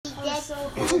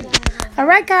All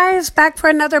right, guys, back for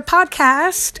another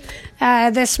podcast.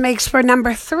 This makes for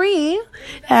number 3,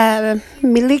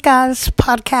 Milika's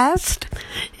podcast.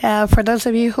 For those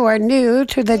of you who are new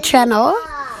to the channel,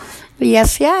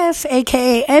 yes,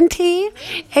 aka NT,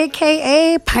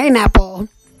 aka Pineapple.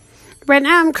 Right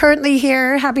now, I'm currently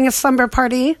here having a slumber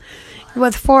party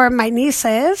with 4 of my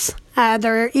nieces.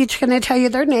 They're each going to tell you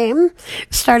their name,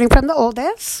 starting from the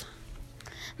oldest.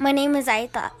 My name is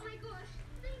Aita.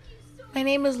 My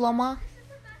name is Loma.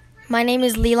 My name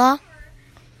is Lila.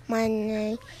 My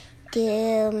name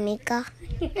is Mika.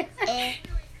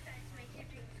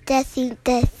 Testing.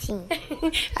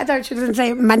 I thought you didn't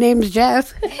say, my name's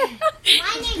Jeff.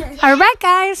 All right,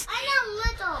 guys.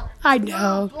 I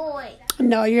know. Boy.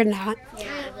 No, you're not.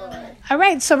 All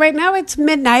right, so right now it's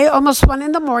midnight, almost 1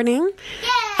 in the morning.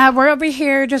 We're over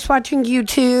here just watching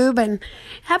YouTube and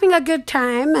having a good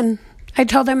time. And I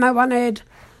told them I wanted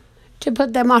to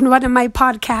put them on one of my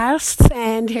podcasts,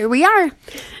 and here we are.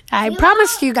 I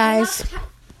promised you guys.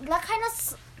 Lila kind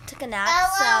of took a nap,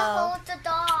 so... Hold the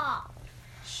door.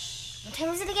 What time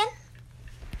is it again?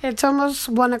 It's almost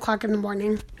 1 o'clock in the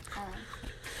morning.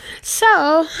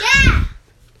 So,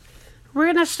 we're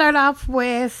going to start off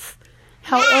with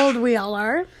how old we all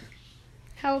are.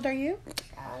 How old are you?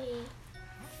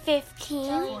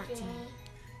 15. 14.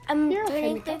 I'm You're okay,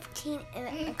 turning Mika. 15 in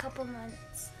a couple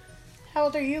months. How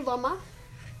old are you, Loma?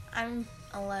 I'm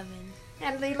 11.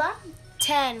 And Lila?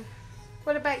 10.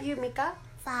 What about you, Mika?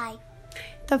 5.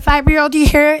 The 5-year-old you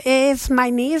hear is my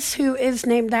niece, who is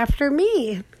named after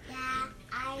me. Yeah,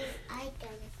 I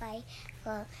can fight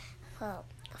for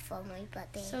my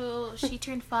birthday. So she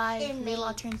turned 5, And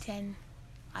Lila me. turned 10.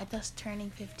 Ida's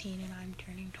turning 15, and I'm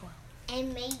turning 12.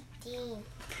 And mating.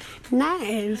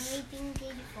 Nice. Mating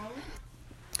telephone.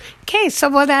 Okay, so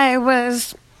what I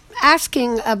was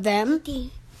asking of them.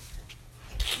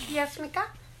 Yes, Mika?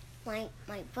 My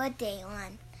birthday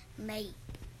on May.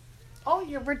 Oh,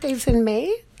 your birthday's in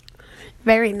May?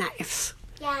 Very nice.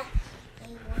 Yeah. I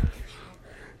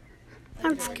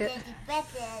want to have That's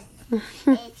good.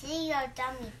 It's your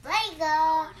dummy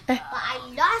burger, but I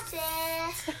lost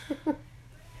it.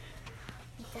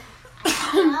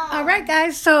 All right,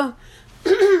 guys, so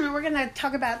we're going to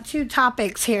talk about 2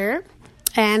 topics here.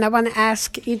 And I want to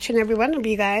ask each and every one of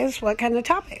you guys what kind of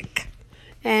topic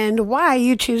and why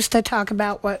you choose to talk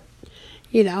about what,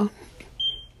 you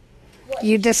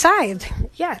decide.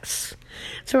 Yes.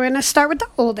 So we're going to start with the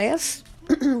oldest.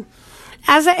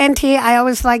 As an NT, I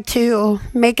always like to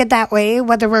make it that way,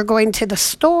 whether we're going to the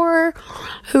store,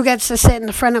 who gets to sit in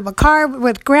the front of a car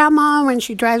with grandma when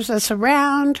she drives us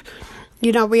around.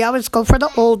 We always go for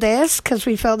the oldest because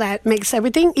we feel that makes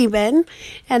everything even,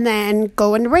 and then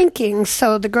go in rankings.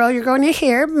 So the girl you're going to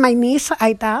hear, my niece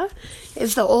Aita,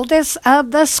 is the oldest of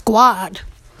the squad.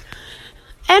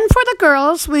 And for the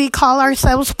girls, we call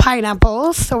ourselves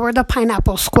Pineapples, so we're the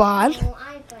Pineapple Squad.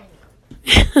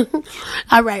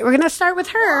 All right, we're going to start with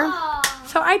her.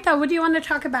 So Aita, what do you want to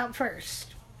talk about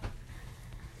first?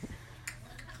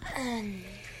 There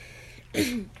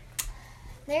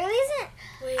really isn't...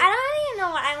 I don't even know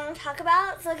what I want to talk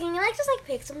about, so can you just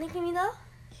pick something for me though?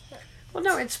 Well,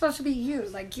 no, it's supposed to be you,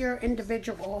 like you're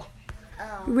individual.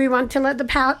 Oh. We want to let the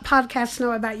podcast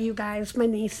know about you guys, my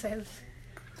nieces.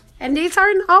 And these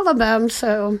aren't all of them,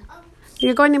 so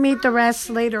you're going to meet the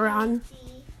rest later on.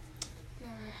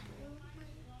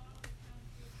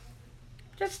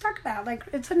 Just talk about,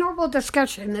 it's a normal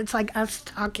discussion. It's like us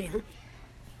talking.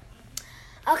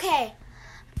 Okay.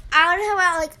 I want to talk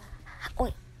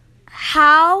about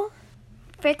how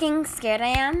freaking scared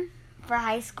I am for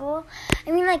high school.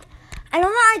 I mean, I know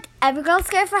that every girl's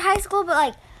scared for high school,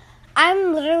 but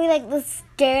I'm literally the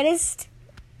scaredest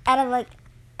out of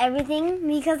everything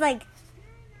because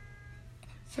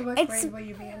So what It's- grade will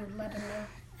you be in? Let them know.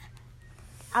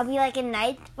 I'll be in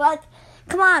ninth. But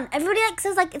come on, everybody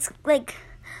says it's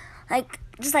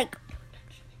just oh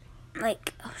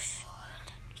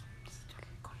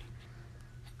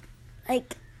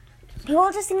shit.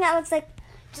 People just think that it's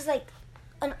just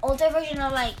an older version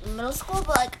of middle school,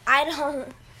 but I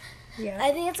don't. Yeah.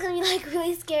 I think it's gonna be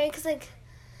really scary because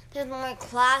there's more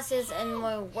classes and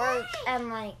more work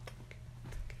and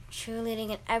cheerleading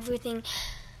and everything.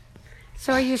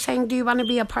 So are you saying, do you want to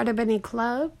be a part of any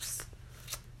clubs?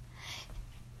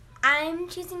 I'm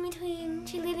choosing between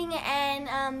cheerleading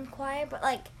and choir, but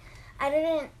I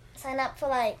didn't sign up for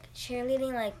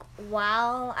cheerleading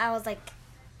while I was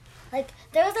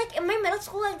there was in my middle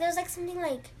school there was something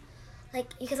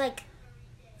you could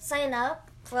sign up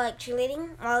for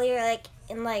cheerleading while you're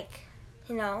in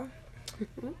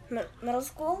middle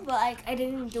school, but I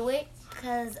didn't do it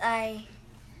because I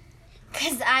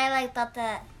Because I like thought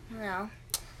that, I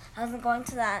wasn't going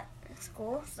to that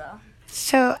school, so.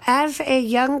 So, as a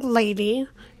young lady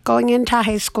going into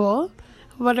high school,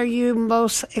 what are you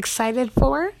most excited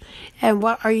for, and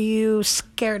what are you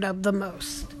scared of the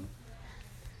most?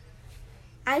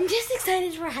 I'm just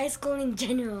excited for high school in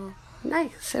general.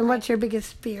 Nice. And what's your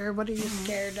biggest fear? What are you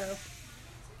scared of?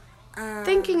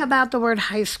 Thinking about the word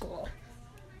high school,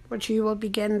 which you will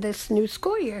begin this new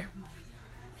school year.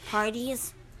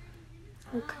 Parties.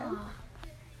 Okay.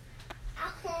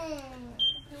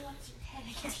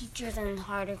 Teachers and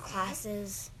harder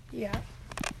classes. Yeah.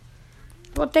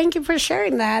 Well, thank you for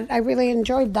sharing that. I really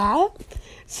enjoyed that.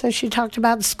 So she talked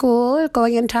about school,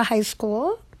 going into high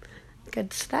school.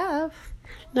 Good stuff.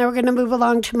 Now we're going to move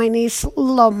along to my niece,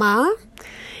 Loma,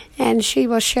 and she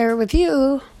will share with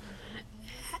you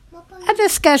a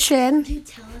discussion. Can you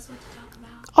tell us what to talk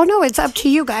about? Oh, no, it's up to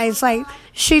you guys. Like,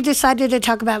 she decided to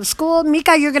talk about school.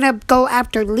 Mika, you're going to go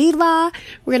after Lila.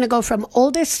 We're going to go from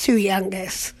oldest to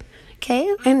youngest.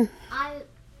 Okay? And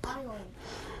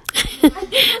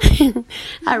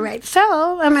all right,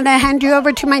 so I'm going to hand you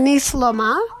over to my niece,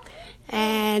 Loma,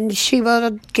 and she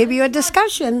will give you a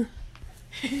discussion.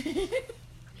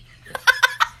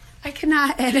 I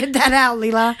cannot edit that out,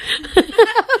 Lila.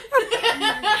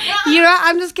 You know,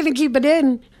 I'm just going to keep it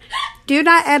in. Do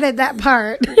not edit that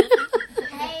part.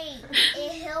 Hey,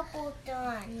 it helpful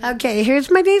done. Okay, here's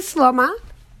my niece, Loma.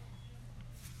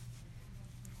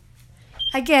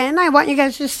 Again, I want you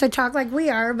guys just to talk like we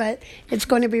are, but it's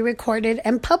going to be recorded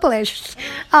and published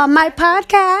on my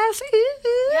podcast.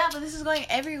 Yeah, but this is going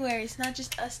everywhere. It's not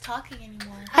just us talking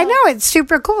anymore. I know, it's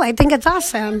super cool. I think it's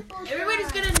awesome.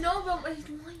 Everybody's gonna know about what he's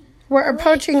doing. We're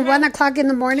approaching 1 o'clock in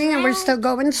the morning and we're still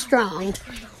going strong.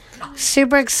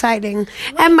 Super exciting.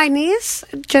 And my niece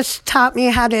just taught me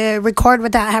how to record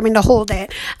without having to hold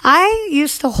it. I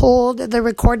used to hold the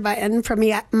record button for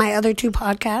my other 2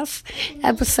 podcast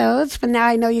episodes, but now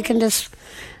I know you can just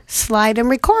slide and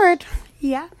record.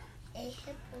 Yeah.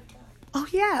 Oh,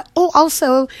 yeah. Oh,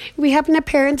 also, we have an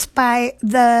appearance by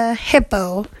the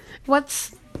hippo.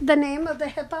 What's the name of the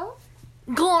hippo?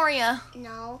 Gloria.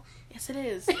 No. Yes, it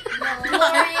is.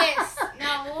 Glorious.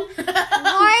 No.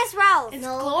 Glorious Rose. It's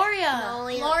No. Gloria. No,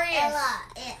 it's Glorious.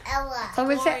 Ella. Oh,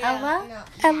 is it Gloria. Ella? No.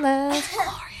 Ella.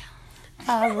 Gloria.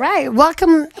 All right.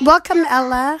 Welcome,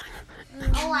 Ella.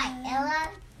 Ella,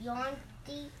 you want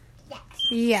the yes.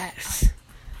 Yes.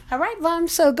 All right, Mom.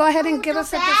 So go ahead and give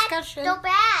us a discussion. Go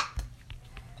back.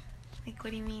 Like,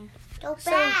 what do you mean? Go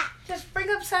So back. just bring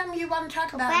up something you want to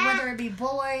talk about, back. whether it be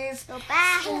boys, Go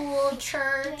back. school,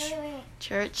 church.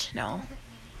 Church? No.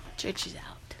 Church is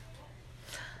out.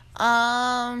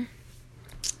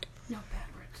 No bad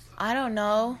words. I don't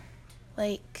know.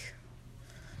 Like,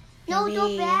 No, go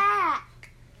maybe back.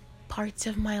 parts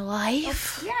of my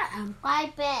life. Yeah.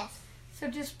 Why best? So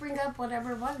just bring up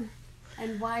whatever one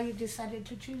and why you decided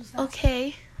to choose that.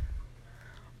 Okay.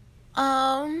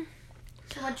 So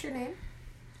what's your name?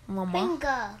 Mama.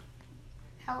 Finger.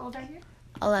 How old are you?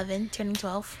 11, turning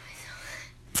 12.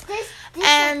 This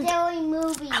And is a silly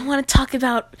movie. I want to talk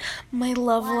about my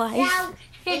love life. Now,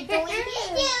 it's going to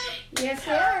be Yes,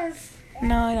 it is.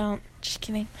 No, I don't. Just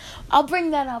kidding. I'll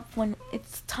bring that up when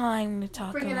it's time to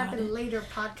talk Bring it about up it. in later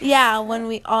podcast. Yeah, when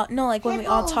we all when we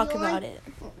all Hippo, talk you about want- it.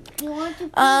 You want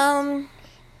to? Um,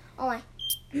 I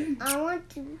want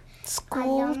to.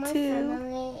 school my too.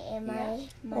 family and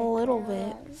my A little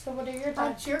bit. So what are your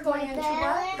thoughts? You're going into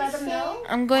what? Let them know.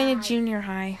 I'm going to junior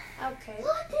high. Okay.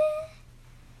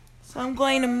 So I'm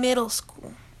going to middle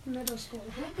school. Middle school.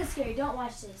 It's scary. Don't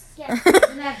watch this. Yeah. You're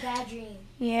gonna have bad dream.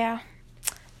 Yeah.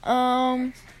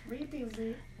 I'm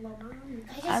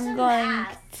going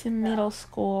to middle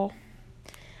school.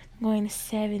 I'm going to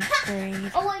 7th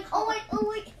grade. Oh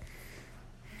wait.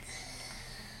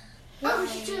 What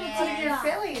are your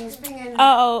feelings being in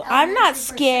Oh, I'm not elementary for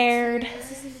scared.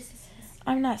 6 years?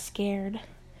 I'm not scared.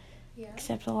 Yeah.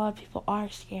 Except a lot of people are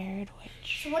scared,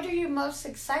 which... So what are you most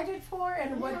excited for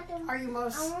and what are you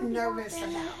most nervous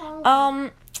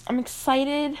about? I'm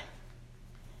excited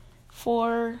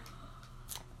for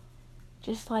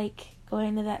just like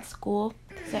going to that school.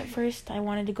 Because at first I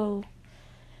wanted to go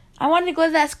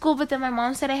to that school, but then my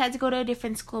mom said I had to go to a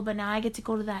different school, but now I get to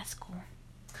go to that school.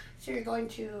 So you're going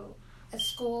to a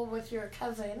school with your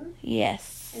cousin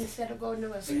Yes. instead of going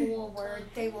to a school where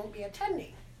they won't be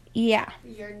attending. Yeah.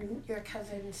 Your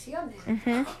cousin Sione,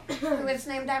 Mhm. who is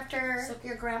named after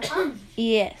your grandpa.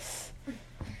 Yes.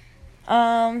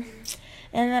 And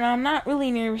then I'm not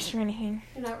really nervous or anything.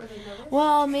 You're not really nervous.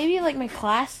 Well, maybe like my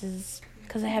classes,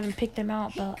 because I haven't picked them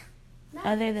out, but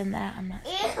other than that, I'm not.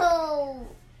 Ew.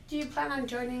 Do you plan on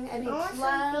joining any I want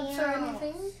clubs or something else.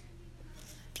 anything?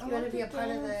 You want to be a part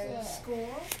of the school?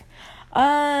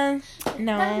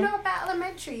 No. Let me know about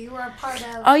elementary. You were a part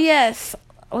of. Oh yes,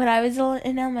 when I was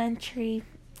in elementary,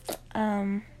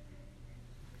 The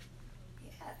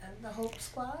Hope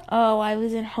Squad. oh, I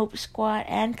was in Hope Squad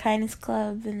and Kindness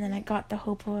Club, and then I got the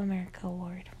Hope of America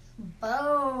award.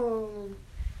 Boom.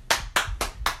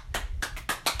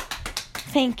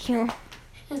 Thank you.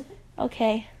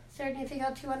 Okay. Is there anything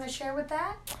else you want to share with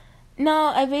that? No,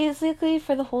 I basically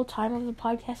for the whole time of the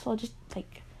podcast, I'll just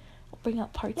bring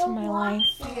up parts of my life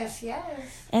Yes.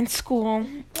 and school,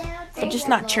 but just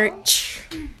not church.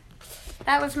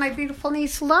 That was my beautiful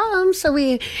niece, Lum. So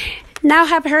we now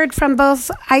have heard from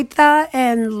both Aita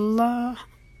and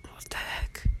What the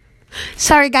heck?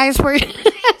 Sorry, guys. We're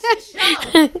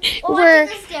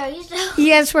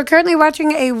we're currently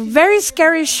watching a very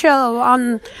scary show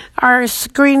on our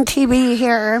screen TV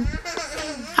here.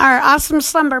 Our awesome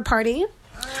slumber party.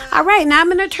 All right, now I'm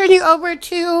going to turn you over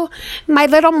to my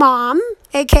little mom,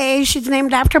 a.k.a. she's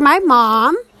named after my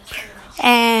mom.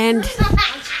 And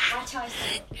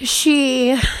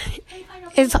she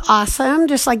is awesome,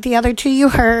 just like the other two you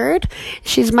heard.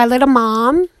 She's my little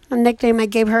mom, a nickname I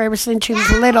gave her ever since she was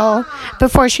little,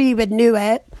 before she even knew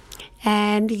it.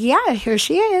 And yeah, here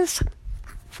she is.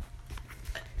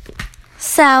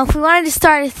 So, if we wanted to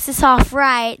start this off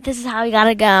right, this is how we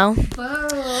gotta go.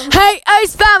 Boom. Hey,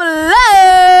 Ace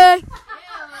Family!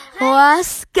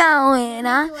 What's going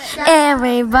on,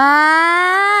 everybody?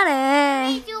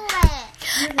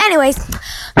 Anyways,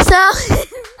 so...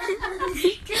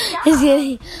 It's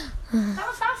getting... That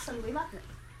was awesome. We loved it.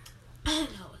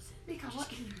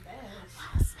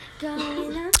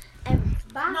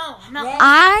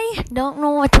 I don't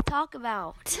know what to talk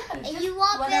about.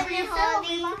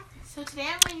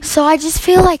 So I just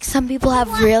feel like some people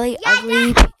have really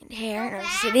ugly pink hair in our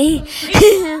city.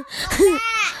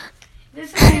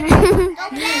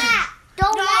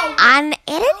 I'm an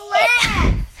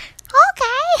idiot.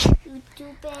 Okay.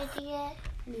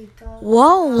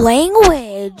 Whoa,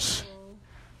 language.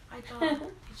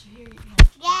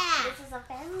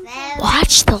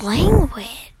 Watch the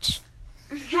language.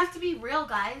 You have to be real,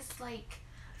 guys. I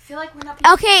feel like we're not.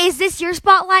 Okay, is this your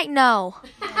spotlight? No.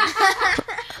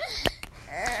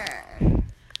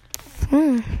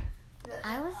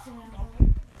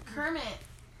 Kermit.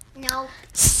 No.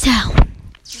 So,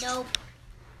 Nope.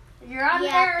 You're on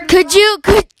air. could you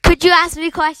ask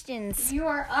me questions? You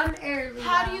are on air.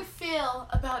 How do you feel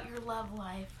about your love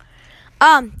life?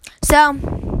 So,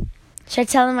 should I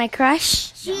tell them my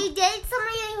crush? She dated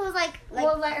somebody who was like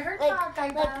Well, let her talk,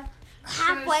 Aita.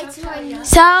 halfway to her.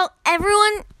 So,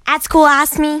 everyone at school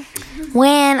asked me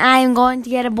when I'm going to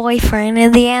get a boyfriend,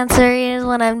 and the answer is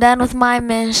when I'm done with my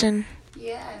mission.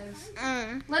 Yes.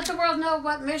 Let the world know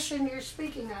what mission you're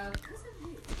speaking of.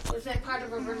 Is it part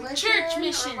of a religion? Church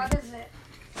mission. Or what is it?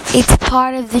 It's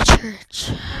part of the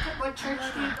church. What church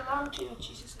do you belong to?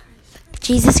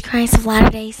 Jesus Christ of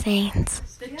Latter-day Saints.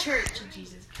 The Church of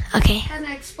Jesus. Okay. Kind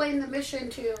of explain the mission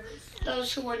to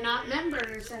those who are not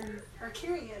members and are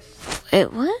curious. Wait,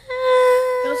 what?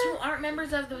 Those who aren't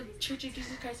members of the Church of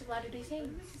Jesus Christ of Latter-day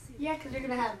Saints. Yeah, because you're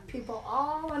going to have people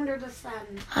all under the sun.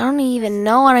 I don't even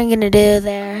know what I'm going to do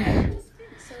there.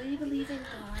 So you believe in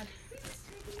God.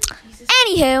 Jesus.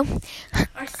 Anywho.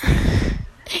 Our Savior.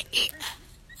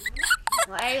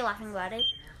 Why are you laughing about it?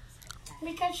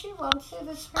 Because she wants to.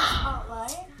 This is her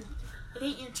spotlight. It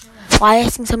ain't your turn. Why are you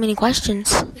asking so many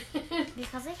questions?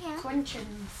 Because I can.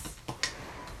 Questions.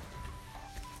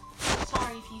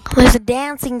 Sorry if you. There's a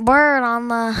dancing bird on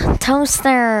the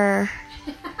toaster.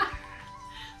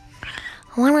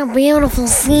 What a beautiful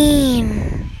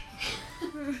scene.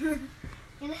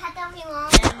 You had that long.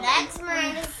 That's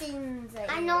my scenes.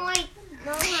 I know I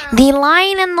know how. The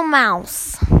Lion and the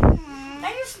Mouse.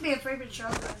 That used to be a favorite show.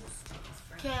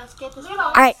 Okay, let's get this.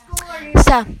 Alright,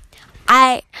 so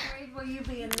Grade will you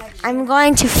be in next I'm year?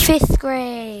 going to 5th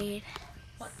grade.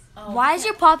 Oh, Why is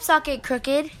your pop socket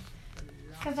crooked?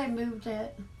 Because I moved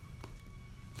it.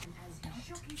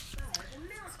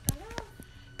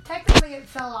 Technically it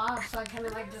fell off, so I kind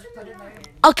of just put it there.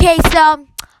 Okay, so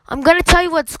I'm going to tell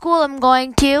you what school I'm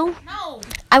going to. No.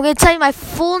 I'm going to tell you my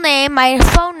full name, my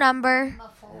phone number.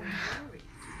 Muffled.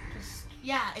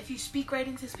 Yeah, if you speak right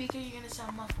into speaker, you're gonna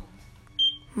sound muffled.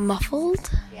 Muffled?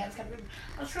 Yeah, it's going to be...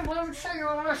 Let's show you what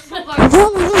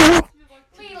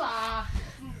Lila.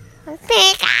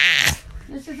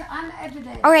 This is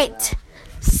unedited. Alright,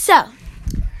 so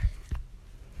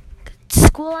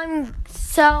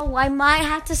so I might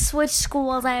have to switch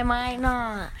schools, I might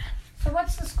not. So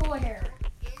what's the school here?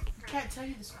 Can't tell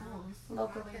you the schools.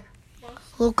 Locally.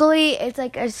 Locally, it's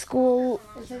like a school,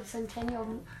 Is it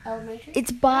Centennial Elementary?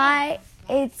 it's by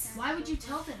Why would you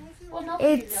tell them?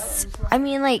 I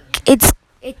mean, like, it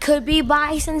could be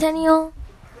bicentennial.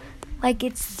 Like,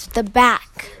 it's the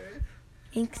back.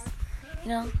 You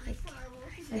know, like,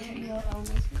 Centennial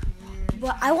Elementary.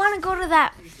 But I want to go to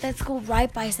that school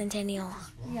right by Centennial.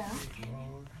 Yeah.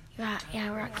 Yeah,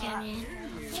 Rock Canyon.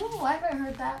 Oh, I haven't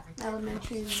heard that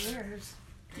elementary in years.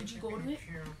 Did you go to it?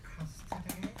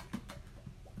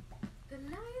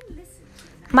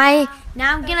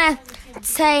 Now I'm gonna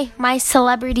say my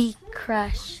celebrity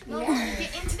crush.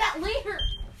 Get into that later.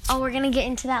 Oh, we're gonna get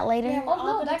into that later? Oh,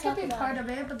 no, that could be part of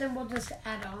it, but then we'll just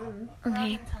add on.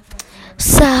 Okay.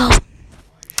 So,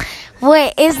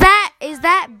 wait, is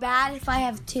that bad if I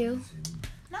have two?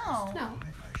 No. No.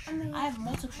 I have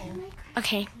multiple.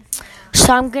 Okay.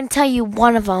 So I'm gonna tell you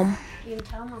one of them. You can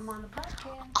tell them I'm on the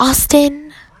podcast.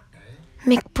 Austin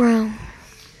McBroom.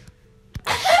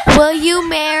 Will you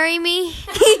marry me?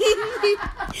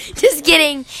 Just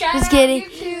kidding. Just kidding.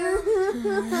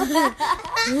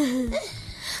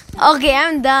 Okay,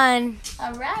 I'm done.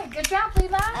 All right. Good job,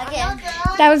 Leela. Okay.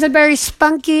 That was a very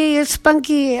spunky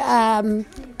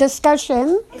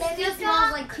discussion. It still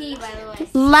smells like pee, by the way.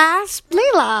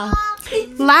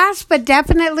 Last but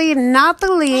definitely not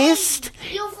the least,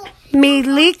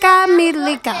 Milika,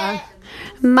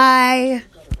 my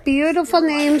beautiful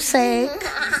namesake.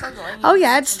 Oh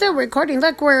yeah, it's still recording.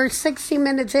 Look, we're 60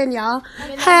 minutes in, y'all.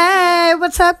 Hey,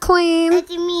 what's up, Queen?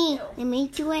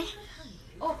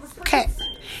 Okay,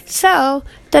 so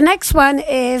the next one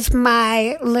is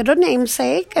my little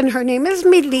namesake, and her name is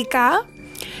Milika,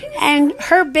 and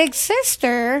her big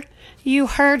sister. You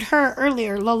heard her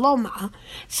earlier, Loloma.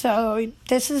 So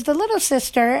this is the little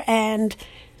sister, and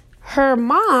her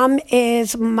mom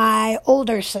is my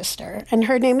older sister, and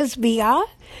her name is Via.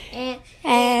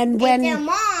 And when their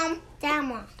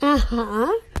mom.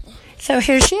 So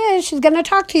here she is. She's gonna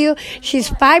talk to you. She's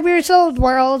 5 years old,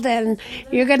 world, and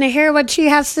you're gonna hear what she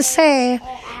has to say.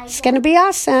 It's gonna be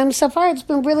awesome. So far, it's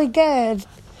been really good,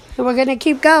 and we're gonna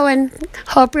keep going.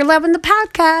 Hope you're loving the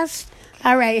podcast.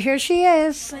 All right, here she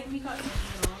is.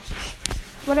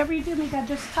 Whatever you do, Mika,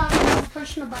 just talk and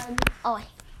push the button. Oh,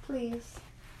 Please.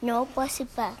 no pussy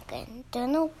button. There's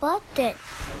no button.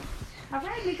 All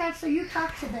right, Mika, so you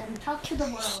talk to them. Talk to the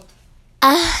world.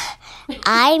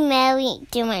 I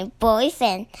married to my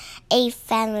boyfriend a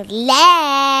family.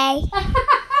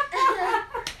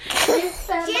 She's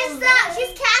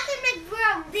Catherine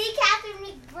McBroom. The Catherine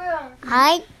McBroom.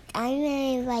 I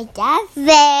married my dad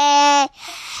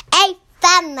a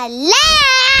family.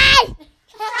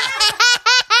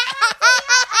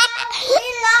 We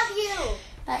love you.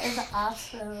 That is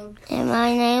awesome. And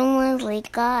my name was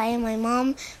Lika, and my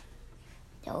mom.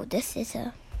 Oh, this is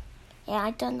a. Yeah,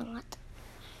 I don't know what.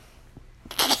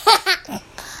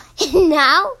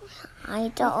 Now,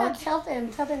 I don't. Tell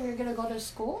them you're going to go to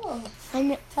school.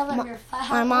 Tell them you're 5.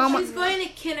 My mom. She's going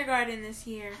to kindergarten this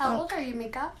year. How old are you,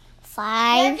 Mika? You're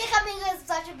 5. becoming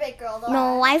such a big girl, though.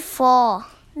 No, I'm 4.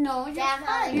 No, you're Damn,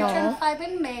 5. You no. turn 5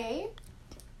 in May.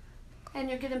 And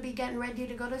you're going to be getting ready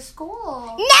to go to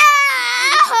school. No!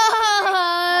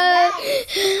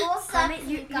 School sucks. Comment,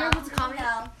 you're able to comment.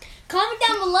 Comment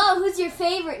down below who's your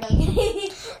favorite.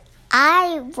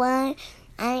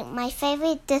 My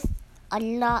favorite is a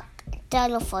lot.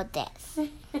 Telephone dance.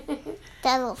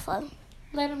 Telephone.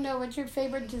 Let them know what's your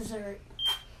favorite dessert.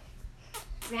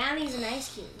 Brownies and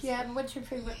ice cream. Yeah, what's your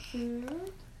favorite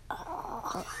food?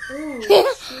 Ooh,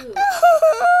 shoot.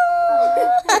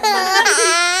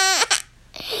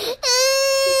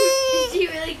 Did she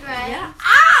really cry? Yeah.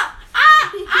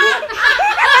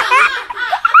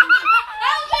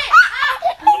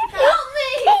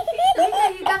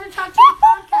 You got to talk to the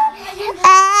podcast.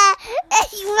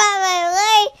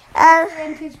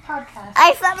 Auntie's podcast.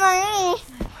 I found my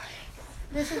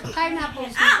This is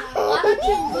pineapples. Why don't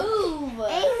you move?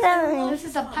 This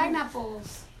is a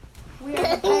pineapples. We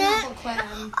are the pineapple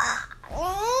clan.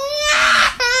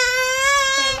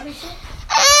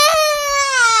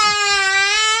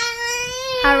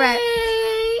 All right.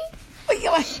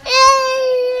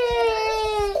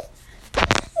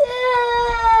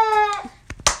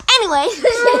 Anyway.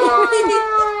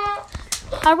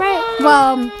 All right.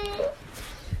 Well,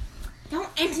 Don't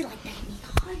end it like that,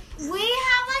 Nicole. We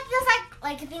have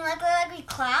this thing we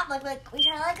clap we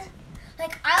try to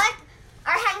I like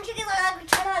our handshake is we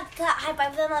try to high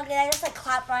five them I just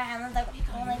clap our hands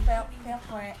only feel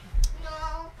for it.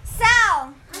 No. So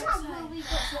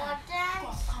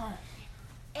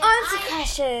on to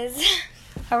crushes.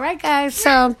 all right, guys.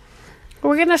 So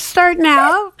we're gonna start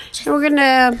now, and we're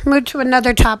gonna move to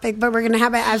another topic, but we're gonna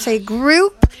have it as a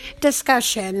group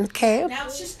discussion. Okay. Now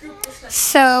it's just group discussion.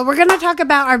 So we're gonna talk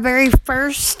about our very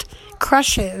first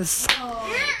crushes.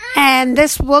 And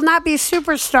this will not be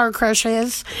superstar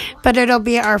crushes, but it'll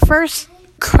be our first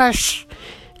crush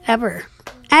ever.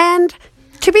 And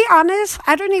to be honest,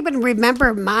 I don't even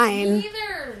remember mine.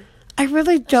 Either. I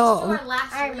really don't. Our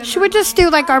last Should we just do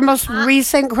like our most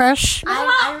recent crush?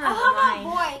 I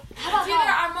remember mine. It's either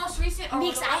our most recent or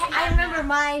Because I remember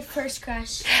my first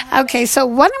crush. Okay, so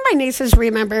one of my nieces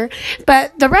remember,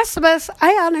 but the rest of us,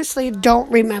 I honestly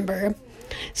don't remember.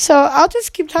 So I'll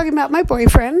just keep talking about my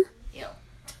boyfriend.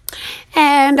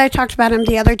 And I talked about him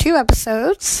the other 2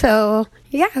 episodes. So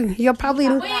yeah, you'll probably.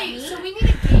 Wait, so we need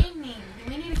a gang name.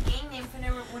 We need a gang name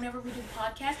whenever we do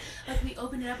podcasts. Like we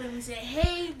open it up and we say,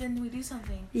 hey, then we do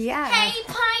something. Yeah. Hey,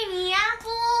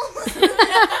 pineapple.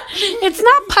 It's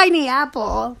not Piney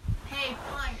Apple. Hey,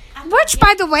 fine. Which,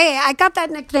 by the way, I got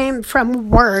that nickname from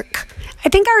work. I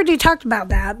think I already talked about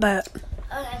that, but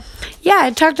Okay. yeah,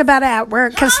 I talked about it at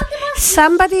work because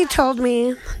somebody told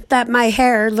me that my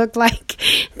hair looked like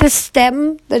the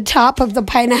stem, the top of the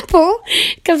pineapple,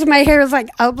 because my hair is like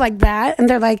up like that, and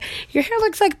they're like, your hair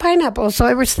looks like pineapple. So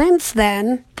ever since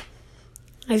then,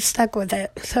 I stuck with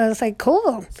it. So I was like,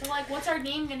 cool. So, like, what's our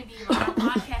name going to be? Like, our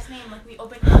podcast name? Like, we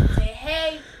open it up and say,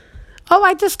 hey. Oh,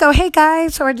 I just go, hey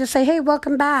guys, or I just say, hey,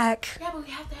 welcome back. Yeah, but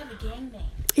we have to have a gang name.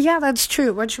 Yeah, that's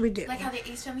true. What should we do? Like how the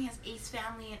Ace Family has Ace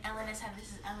Family and LNS have this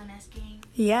is LNS Gang.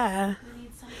 Yeah. We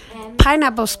need something.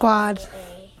 Pineapple Squad.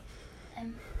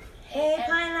 Hey,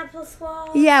 pineapple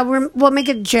squad. Yeah, we'll make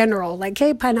it general. Like,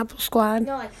 hey, Pineapple Squad.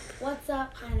 No, like, what's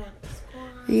up, pineapple squad?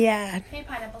 Yeah, Hey,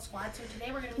 Pineapple Squad. So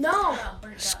today we're going to be No. talking about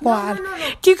Bird Dog. squad. No.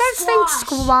 Do you guys think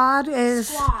Squash. squad is...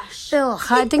 Squash. Ugh,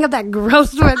 I think of that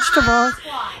gross vegetable.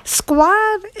 Squad.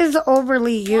 Squad is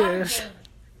overly Squad used.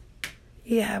 Gang.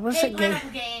 Yeah, what's Hey, it gang? Pineapple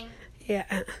Gang.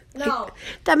 Yeah. No.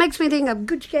 That makes me think of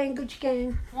Gucci Gang, Gucci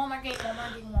Gang. Walmart Gang,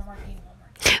 Walmart Gang, Walmart Gang,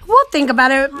 Walmart Gang. We'll think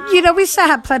about it. You know, we still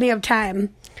have plenty of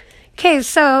time. Okay,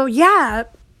 so yeah,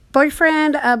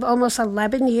 boyfriend of almost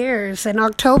 11 years in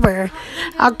October.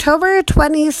 October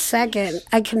 22nd.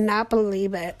 I cannot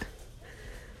believe it.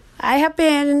 I have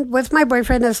been with my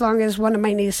boyfriend as long as one of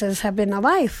my nieces have been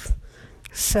alive.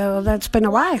 So that's been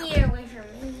a while. Year away from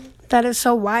me. That is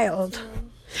so wild.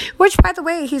 Which, by the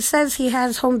way, he says he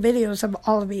has home videos of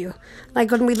all of you.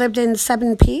 Like when we lived in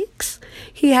Seven Peaks,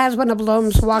 he has one of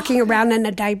Loam's walking around in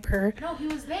a diaper. No, he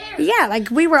was there. Yeah, like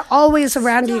we were always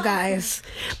around you guys.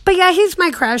 But yeah, he's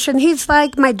my crush, and he's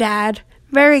like my dad.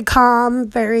 Very calm,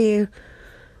 very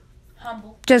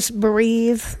Humble. just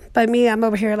breathe. But me, I'm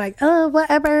over here like, oh,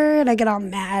 whatever, and I get all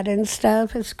mad and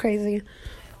stuff. It's crazy.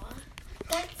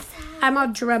 I'm all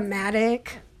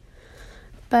dramatic.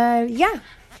 But yeah.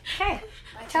 Hey,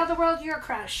 tell the world you're a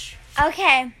crush.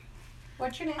 Okay.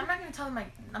 What's your name? I'm not gonna tell them the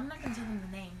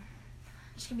name.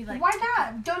 I'm just gonna be like, Why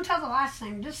not? Don't tell the last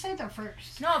name. Just say the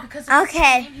first. no, because if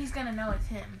Okay. it's his name, he's gonna know it's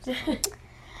him. So.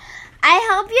 I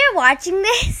hope you're watching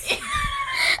this.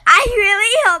 I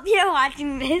really hope you're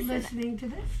watching this. Listening to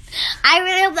this. I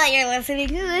really hope that you're listening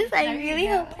to this. I There you really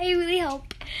go. hope. I really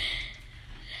hope.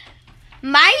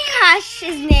 My crush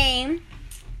is named.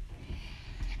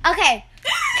 Okay.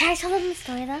 Can I tell them the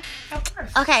story though? Of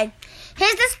course. Okay.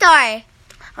 Here's the story.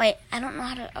 Wait, I don't know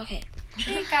how to. Okay.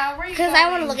 Chica, where you Because I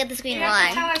want to look at the screen You while have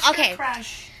to tell I. us Okay. your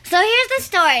crush. So here's the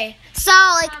story. So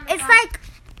like it's like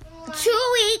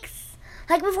 2 weeks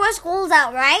like before school's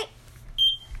out, right?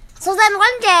 So then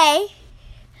one day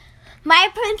my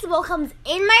principal comes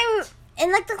in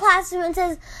like the classroom and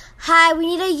says, "Hi, we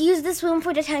need to use this room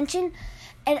for detention."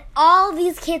 And all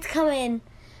these kids come in.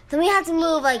 Then we have to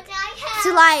move like to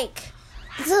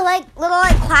little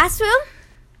like classroom.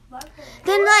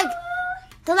 Then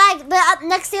the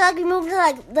next day like we moved to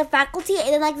like the faculty, and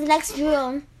then like the next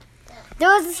room there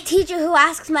was this teacher who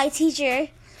asked my teacher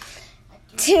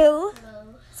to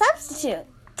substitute.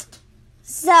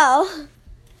 So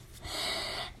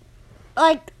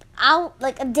like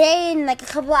a day and like a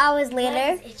couple hours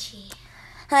later,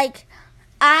 like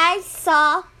I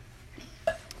saw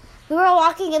we were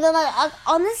walking, and then like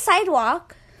on the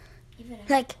sidewalk,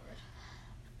 like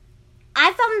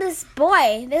I found this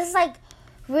boy, this like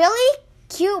really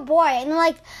cute boy, and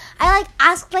like I like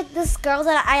asked like this girl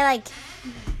that I like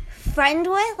friend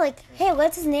with, like, hey,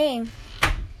 what's his name?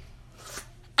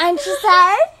 And she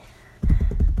said,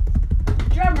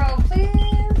 Drum roll,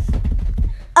 please.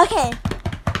 okay,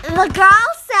 the girl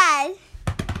said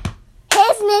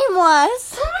his name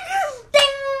was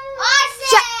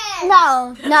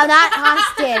No, not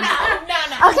Austin.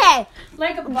 No. Okay,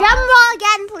 Like a drum roll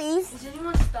again, please. Is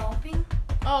anyone stopping?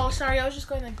 Oh, sorry. I was just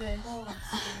going like this.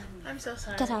 I'm so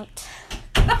sorry. Get out.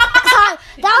 Sorry,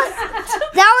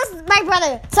 that was my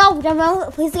brother. So, drum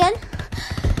roll, please again.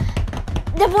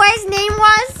 The boy's name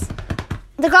was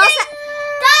The girl said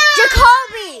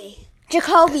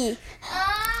Jacoby.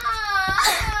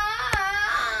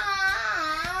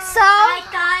 So I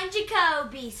thought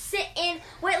Jacoby sitting.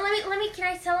 Wait, let me. Can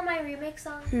I tell him my remix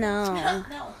song? no.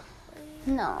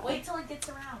 No. Wait till it gets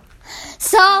around.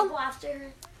 So Go after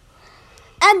her.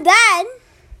 and then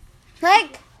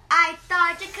like I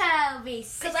thought Jacoby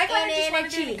sitting Because I kind of just in want a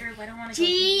to do the tree. group. I don't want to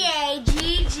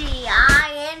GAGGING.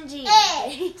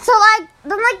 so like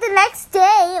then like the next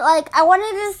day like I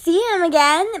wanted to see him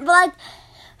again, but like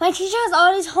my teacher has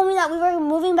already told me that we were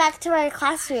moving back to our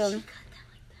classroom.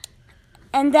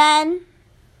 And then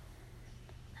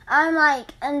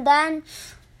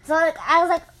so like I was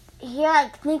like here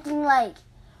like thinking like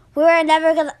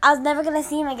I was never gonna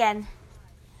see him again.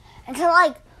 Until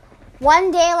like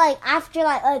one day like after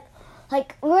like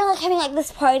we were like having like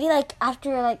this party like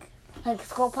after like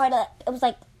school party, like, it was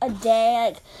like a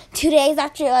day, like 2 days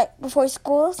after like before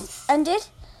school ended.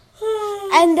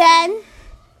 And then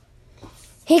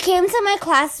he came to my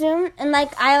classroom and then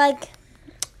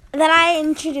I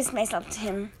introduced myself to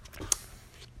him.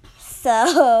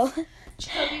 So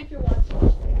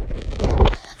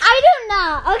I don't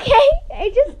know, okay?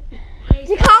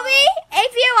 Jacoby,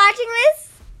 if you're watching this,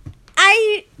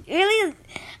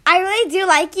 I really do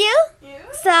like you.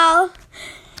 So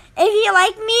if you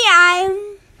like me,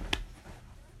 I'm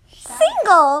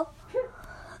single.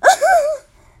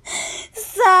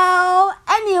 So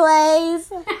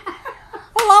anyways,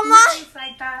 Loma,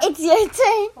 it's your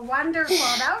turn. Wonderful.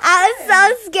 That was I good. was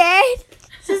so scared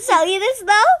to tell you this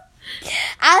though.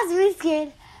 I was really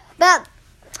scared. But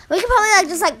we could probably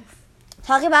just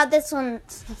talk about this when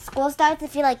school starts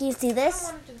if you see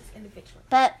this.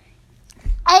 But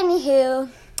anywho,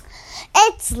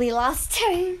 it's Lila's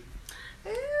turn.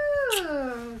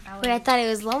 Ooh. Wait, I thought it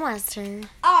was Loma's turn.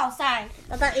 Oh, sorry.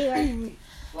 I thought you were.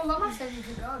 Well, Mama said you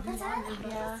could go if you wanted,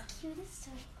 but Cutest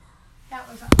turn. that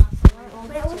was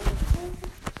awesome.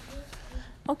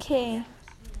 Okay.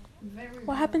 Very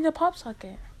What happened to Pop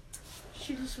Socket?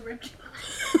 She just ripped.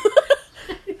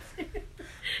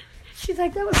 She's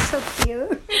like, that was so cute.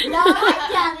 No,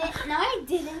 I got it. No, I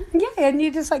didn't. Yeah, and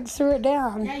you just threw it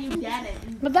down. Yeah, you got it.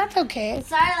 But that's okay.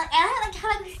 Sorry, I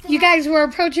had You guys were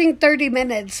approaching 30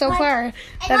 minutes so far.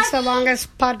 That's like- the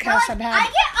longest podcast I've had.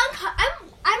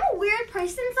 I'm a weird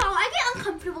person, so I get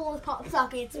uncomfortable with pop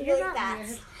sockets really not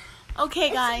fast. Okay,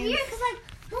 It's guys. weird because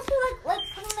most people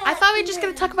I thought we were just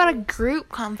going to talk about a group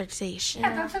conversation.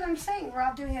 Yeah, that's what I'm saying. We're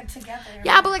all doing it together.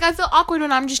 Yeah, but I feel awkward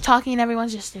when I'm just talking and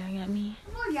everyone's just staring at me.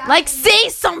 Well, yeah, Say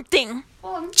something!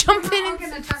 well, jump we're in all and-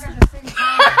 gonna talk at the same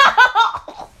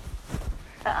time.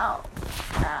 Ow.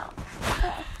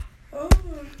 Ow.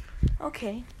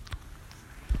 Okay.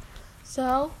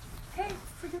 So, Okay,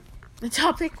 forget. the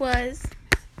topic was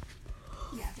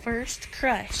Yeah. first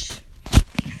crush.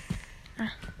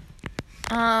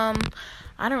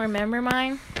 I don't remember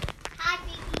mine.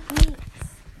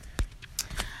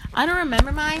 I don't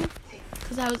remember mine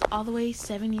because that was all the way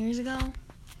 7 years ago.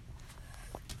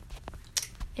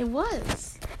 It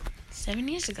was 7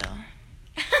 years ago.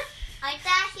 I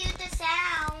thought you the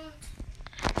sound.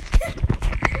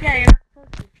 Yeah,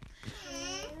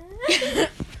 you're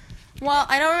Well,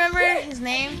 I don't remember his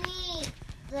name.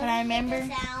 But I remember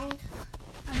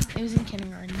it was in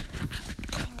kindergarten.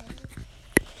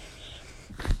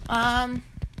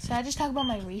 So I just talk about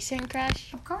my recent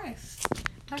crush. Of course.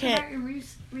 Talk Okay. about your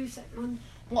recent one.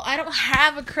 Well, I don't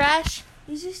have a crush.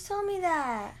 You just told me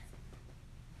that.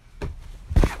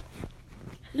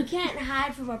 You can't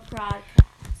hide from a prod.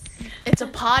 It's a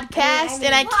podcast,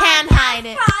 and I can't hide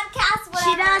it. Podcast, She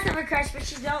whatever. does have a crush, but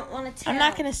she don't want to tell. I'm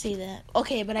not gonna say that.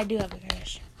 Okay, but I do have a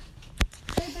crush.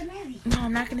 Say the name. No,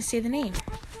 I'm not gonna say the name.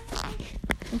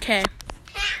 Okay.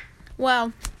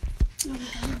 Well,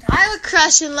 I have a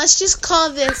crush, and let's just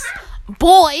call this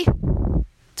boy.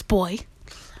 It's boy.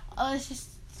 Let's just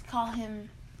call him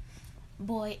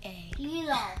Boy A.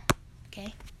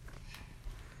 Okay.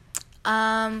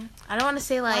 I don't want to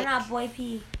say Why like not Boy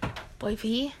P? Boy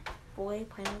P. Boy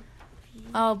pineapple.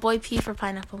 Oh, Boy P for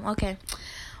pineapple. Okay.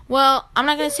 Well, I'm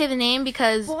not gonna say the name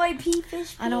because Boy P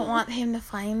fish. I don't want him to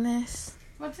find this.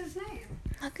 What's his name?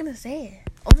 I'm not gonna say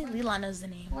it. Only Lila knows the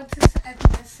name. What's his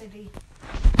ethnicity?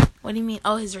 What do you mean?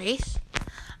 Oh, his race?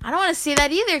 I don't want to say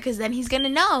that either because then he's gonna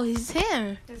know. He's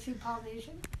him. Is he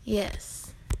Polynesian?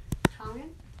 Yes. Tongan?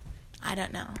 I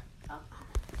don't know.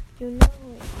 You know.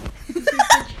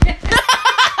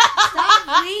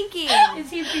 Stop blinking. Is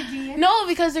he Fijian? No,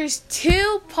 because there's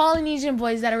 2 Polynesian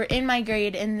boys that are in my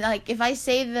grade, and if I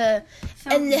say the So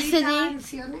ethnicity- Vida and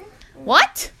Sione?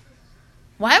 what?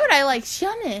 Why would I like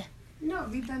Shane? No,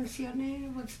 Vida and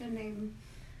Sione. What's the name?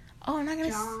 Oh, I'm not gonna.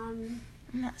 John.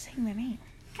 I'm not saying their name.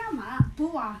 Come on,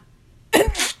 Bua.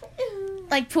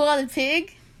 Like Pua the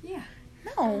pig? Yeah.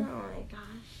 No. Oh my gosh.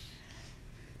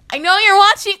 I know you're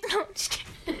watching. No, I'm just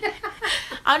kidding.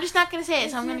 I'm just not gonna say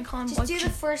it, so I'm gonna call him Just do Butch. the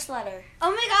first letter.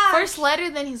 Oh my gosh. First letter,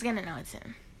 then he's gonna know it's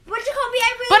him. What'd you call me?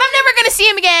 I really. But I'm never gonna see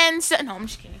him again. So no, I'm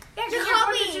just kidding. Yeah, You you're call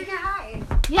going to me. junior high.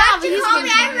 Yeah, but You he's call gonna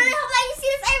me. I really hope that you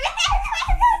see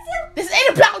this. This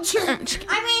ain't about you. I'm just kidding.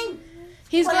 I mean,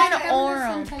 He's Well, going like to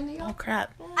Evanescence Orem. Centennial? Oh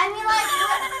crap! I mean,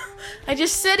 like. I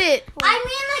just said it. I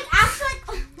mean, like,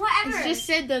 actually, like, whatever. I just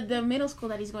said the middle school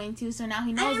that he's going to, so now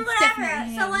he I knows mean, it's definitely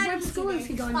whatever. him. So, like, What school is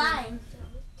he going to? fine.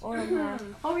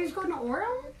 Oh, he's going to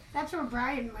Orem? That's where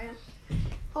Brian went.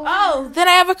 Oh, then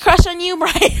I have a crush on you,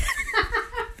 Brian.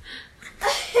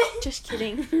 Just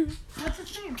kidding. What's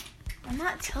his name? I'm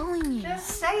not telling you. Just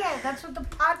say it. That's what the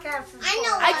podcast is I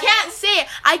know. for. I can't say it.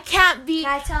 I can't be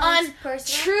Can I tell him it's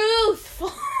personal?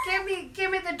 untruthful.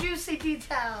 Give me the juicy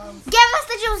details. Give us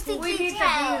the juicy We need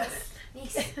details.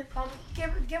 the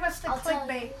Give us the I'll tell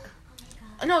clickbait.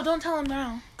 No, don't tell him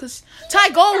now. Cause Ty,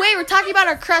 go away. We're talking about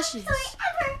our crushes.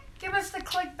 Give us the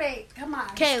clickbait. Come on.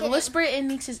 Okay, whisper it in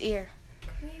Meeks' ear.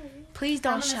 Please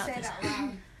I'm don't gonna shout say it this. out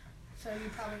loud. So you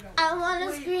probably don't. I wanna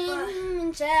Wait, scream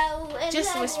and shout and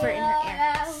Just let whisper it in her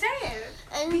ear. out. Say it.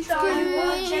 And So you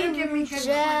want you to give me scream good and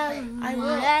shout clickbait. and I will.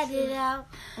 let it out.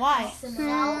 Why?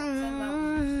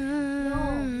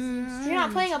 Mm. You're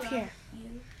not playing up here.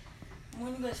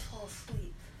 When you guys fall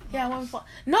asleep. Yeah, when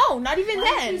no, not even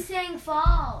then. saying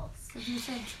false? Because you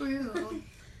said true.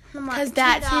 Cause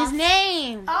that's his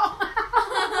name.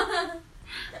 Oh.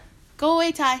 Go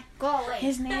away, Ty. Go away.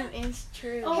 His name is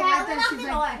True. Oh, Yeah, I we're thought not she's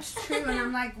gonna like, watch. it's true. And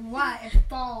I'm like, what? It's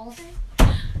false.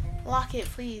 Lock it,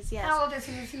 please. Yes. How old is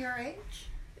he? Is he your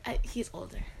age? He's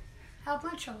older. How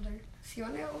much older? Is he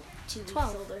only older?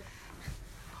 12. older.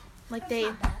 Like That's they,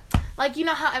 not bad. like you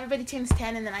know how everybody turns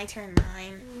 10 and then I turn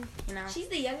 9. You know. She's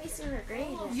the youngest in her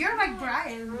grade. You're like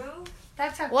Brian.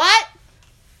 That's how. What?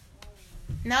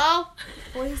 No.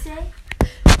 What do you say?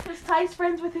 Was Ty's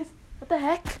friends with his? What the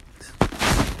heck?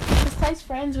 Was Ty's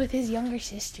friends with his younger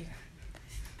sister?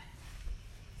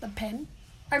 The pen?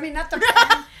 I mean, not the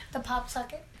pen. The pop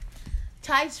socket.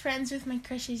 Ty's friends with my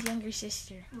crush's younger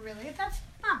sister. Really? That's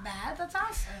not bad. That's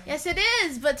awesome. Yes, it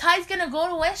is. But Ty's gonna go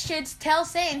to Westchurch, tell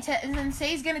Say, and then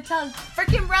Say's gonna tell his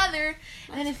freaking brother,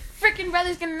 and then his freaking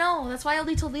brother's gonna know. That's why I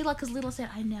only told Lila, because Lila said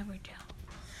I never tell.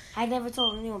 I never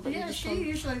told anyone, but you Yeah, just she told me.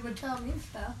 usually would tell me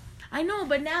stuff. I know,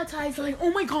 but now Ty's like,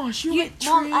 oh my gosh, you went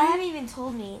Mom, True. I haven't even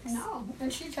told me. No,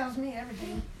 and she tells me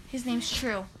everything. His name's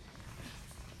True.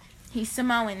 He's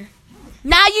Samoan.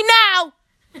 Now you know.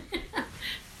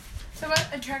 So what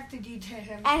attracted you to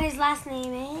him? And his last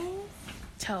name is?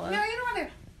 Toa. No, you don't want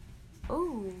to.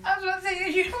 Ooh. I was about to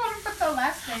say, you don't want to put the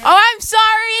last name. Oh, I'm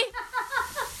sorry.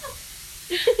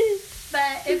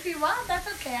 But if you want, that's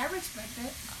okay. I respect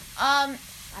it. I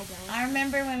don't. I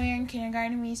remember when we were in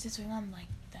kindergarten, we used to swing on like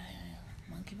the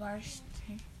monkey bars.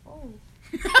 Oh.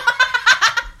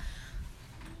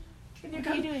 Can you What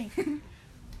go? are you doing?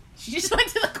 She just went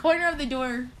to the corner of the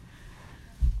door.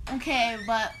 Okay,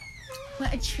 but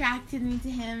what attracted me to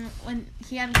him when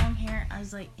he had long hair, I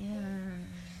was like, ew.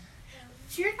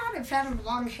 So you're not a fan of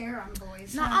long hair on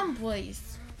boys. Not huh? on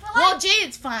boys. Well, Jay,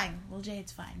 it's fine.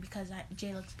 Because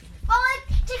Jay looks good. Oh,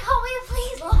 like, Jacoby,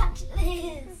 please watch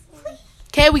this. Please.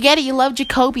 Okay, we get it. You love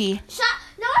Jacoby. Shut.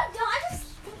 No, I don't. I just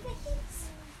think that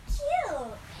he's cute.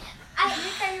 I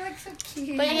think I look so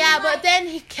cute. But yeah, but then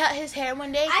he cut his hair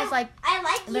one day because like I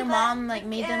like their you, mom but- like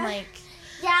made them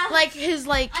yeah. like Yeah. his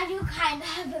like I do kind of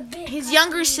have a bit. his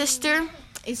younger sister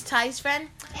is Ty's friend,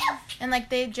 and like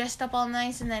they dressed up all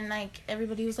nice, and then like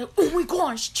everybody was like, oh my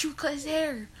gosh, True cut his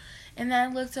hair, and then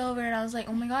I looked over and I was like,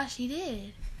 oh my gosh, he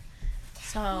did.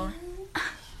 So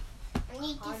I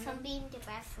need to do something in the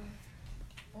bathroom.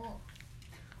 Oh,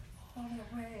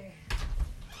 no way.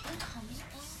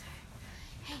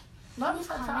 Love,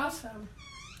 that's awesome.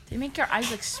 they make your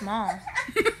eyes look small.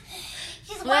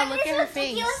 She's Well, wearing look these at her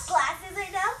ridiculous face. glasses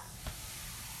right now.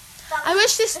 Stop I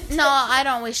wish this. looking- No, I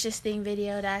don't wish this thing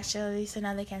videoed actually, so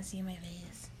now they can't see my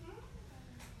face.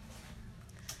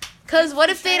 Cause what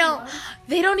if they don't?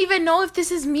 They don't even know if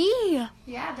this is me.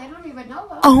 Yeah, they don't even know.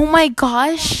 Though. Oh my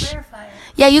gosh. Verify it.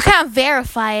 Yeah, you can't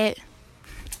verify it.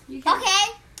 You can,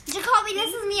 Okay, Jacoby,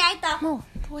 this is me. I thought. No,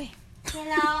 wait. You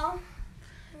know,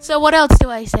 So what else do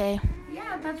I say?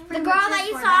 Yeah, that's the pretty girl much that it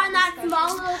you for saw in that discussion.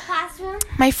 small little classroom.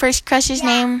 My first crush's Yeah.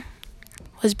 name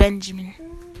was Benjamin.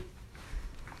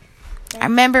 I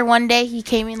remember one day he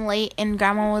came in late and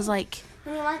grandma was like,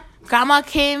 You know what? grandma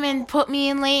came and put me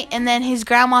in late, and then his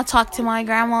grandma talked to my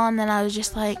grandma, and then I was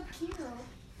just like, So cute.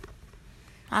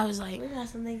 I was like, We got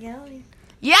something going.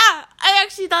 yeah, I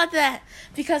actually thought that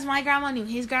because my grandma knew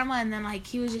his grandma, and then like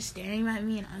he was just staring at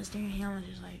me, and I was staring at him. I was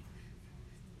just like,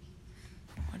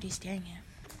 "What are you staring at?"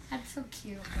 That's so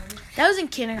cute, buddy. That was in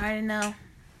kindergarten, though.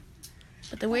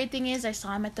 But the weird thing is, I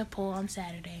saw him at the pool on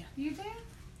Saturday. You did?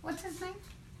 What's his name?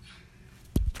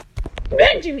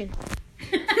 Benjamin.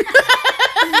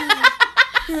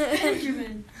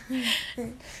 Benjamin.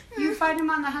 You find him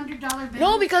on the $100 bill?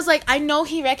 No, because like I know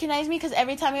he recognized me because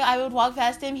every time I would walk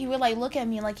past him, he would like look at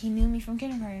me like he knew me from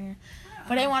kindergarten.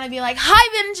 But I want to be like,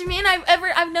 "Hi, Benjamin.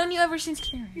 I've known you ever since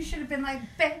kindergarten." You should have been like,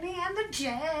 Benny and the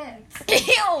Jets.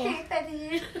 Ew. Hey,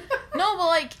 Benny. No, but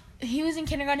like he was in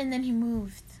kindergarten and then he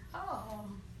moved, Oh.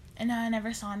 and I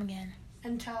never saw him again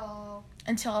Until...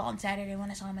 until on Saturday when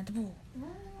I saw him at the pool.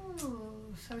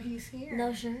 Ooh, so he's here.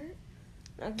 No shirt.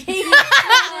 Okay.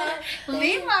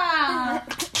 Lima!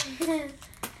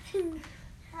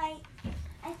 Hi.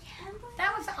 I can't believe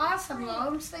That was awesome,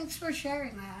 Loams. Thanks for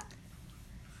sharing that.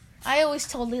 I always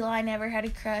told Lila I never had a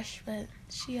crush, but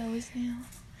she always knew.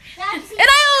 that's And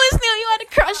I always knew you had a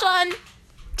crush on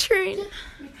Trin.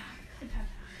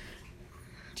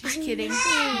 Just kidding.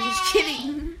 Just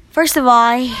kidding. First of all,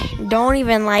 I don't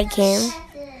even like him.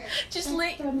 Just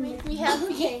make me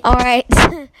happy. All right.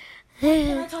 Can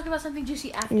I talk about something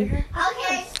juicy after her?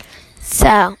 Okay.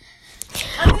 So,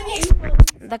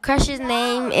 the crush's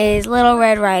name is Little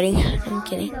Red Riding. I'm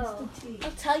kidding. I'll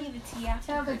tell you the tea after.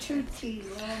 Tell the true tea,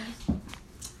 Loams.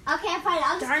 Okay, fine.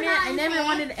 I'll just Darn it, I never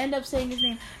wanted to end up saying his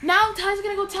name. Now Ty's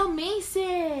gonna go tell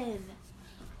Mason.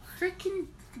 Freaking.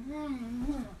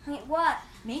 Wait, what?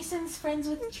 Mason's friends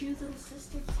with True's little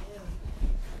sister too.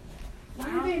 Why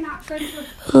are they not friends with...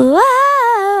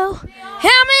 Whoa.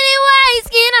 How many ways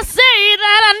can I say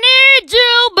that I need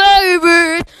you,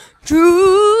 baby?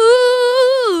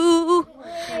 True.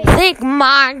 Think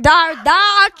my dark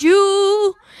that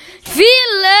you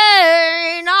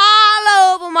feeling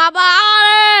all over my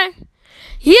body.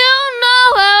 You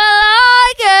know how I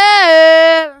like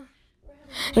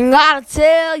it. And gotta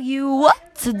tell you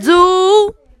what to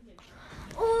do.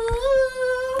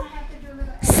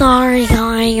 Sorry,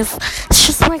 guys. It's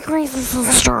just my crazy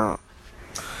sister.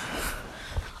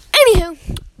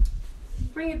 Anywho,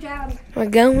 Bring it down. we're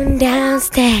going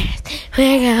downstairs.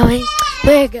 We're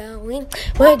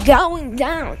going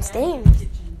downstairs.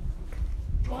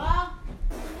 Watch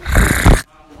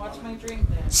my drink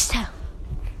then. So,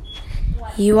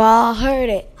 you all heard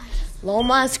it.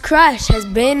 Loma's crush has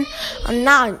been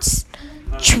announced.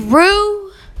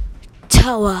 True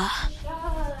Toa.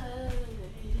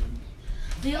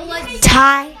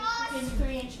 Ty.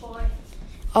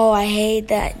 Oh, I hate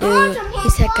that dude.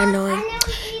 He's like annoying.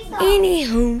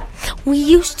 Anywho, we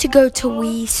used to go to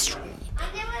Wee Street.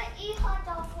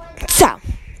 So,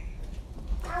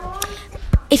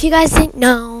 if you guys didn't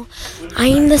know,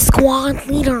 I'm the squad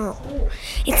leader.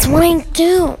 It's what I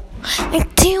do. I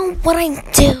do what I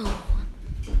do.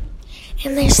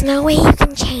 And there's no way you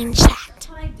can change that.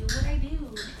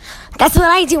 That's what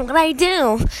I do, what I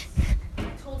do. I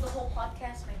told the whole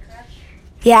podcast my crush.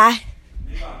 Yeah.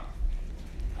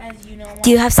 As you know, Do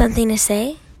you have something to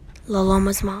say,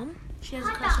 Loloma's mom? she has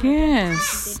a crush on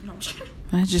Yes. No.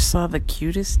 I just saw the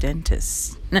cutest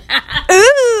dentist.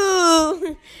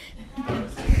 Ooh.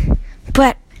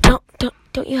 But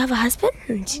don't you have a husband?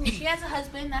 She has a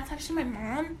husband. That's actually my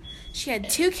mom. She had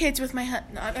 2 kids with my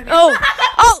husband. Oh.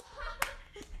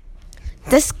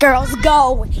 This girl's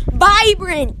going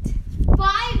vibrant.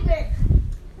 Vibrant.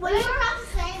 What are you about to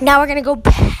say? Now we're gonna go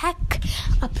back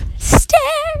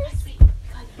upstairs.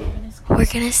 We're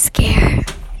gonna scare.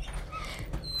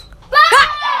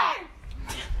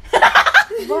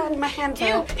 Well, my hands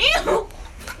are up. Ew.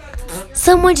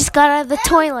 Someone just got out of the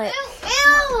toilet.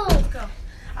 Ew. Let's go.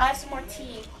 I have some more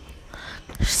tea.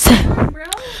 So, Bro,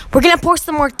 we're gonna pour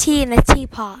some more tea in the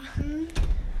teapot.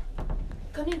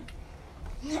 come in.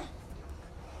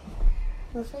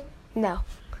 No.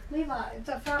 Levi, it's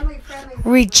a family-friendly...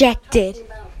 Rejected.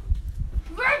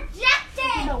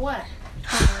 Rejected. About what?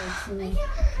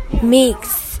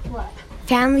 Meeks.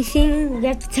 Family thing, we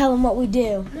have to tell them what we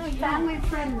do. No, you don't.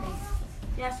 Family-friendly.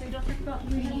 Yeah, so you don't talk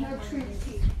about me. No true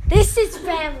tea. This is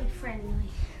family friendly.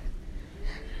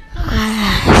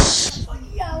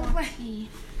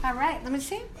 All right, let me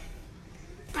see.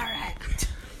 All right.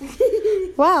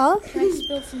 Well, Can I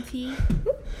spill some tea?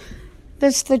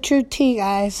 this is the true tea,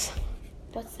 guys.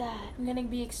 What's that? I'm gonna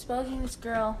be exposing this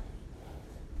girl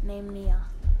named Nia.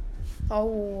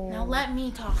 Oh. Now let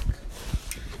me talk.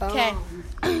 Okay.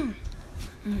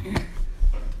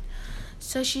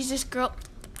 So she's this girl.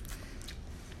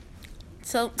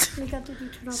 So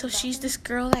she's this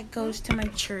girl that goes to my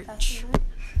church.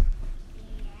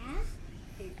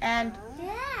 And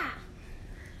Yeah.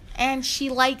 And she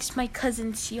likes my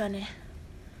cousin Sione.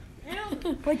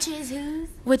 Which is whose?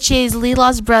 Which is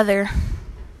Lila's brother.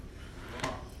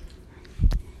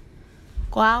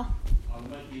 Wow.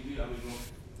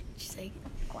 She's like,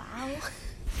 wow.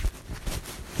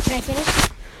 Can I finish?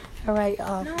 All right.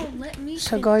 No, let me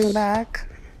So finish. going back.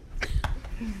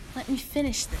 Let me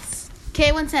finish this.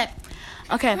 Okay, one sec.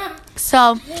 Okay,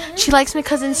 so she likes my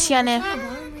cousin Sione.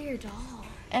 Borrow your doll.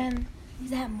 And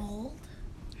Is that mold?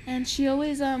 and she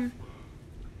always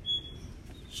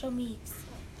Show me.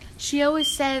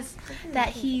 says that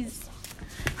he's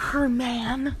her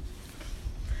man.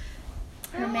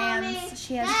 Her man's.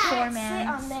 She has 4 Sit on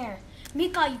mans. there.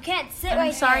 Mika, you can't sit I'm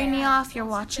right sorry, there. Nia, if you're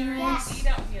watching this.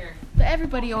 But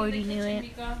everybody already knew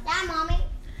it. Yeah, mommy.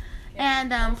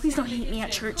 And please don't hate me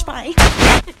at church. Bye.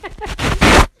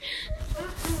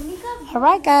 All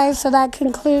right, guys. So that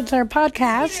concludes our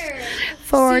podcast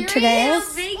for today.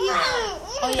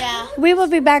 Oh yeah. We will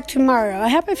be back tomorrow. I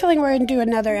have a feeling we're going to do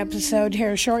another episode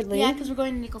here shortly. Yeah, because we're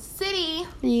going to Nickel City.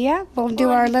 Yeah, we'll do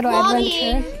our little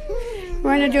adventure.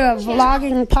 We're going to do a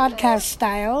vlogging podcast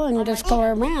style and just go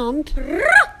around.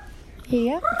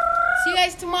 Yeah. See you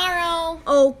guys tomorrow.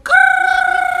 All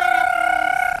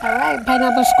right,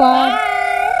 Pineapple Squad.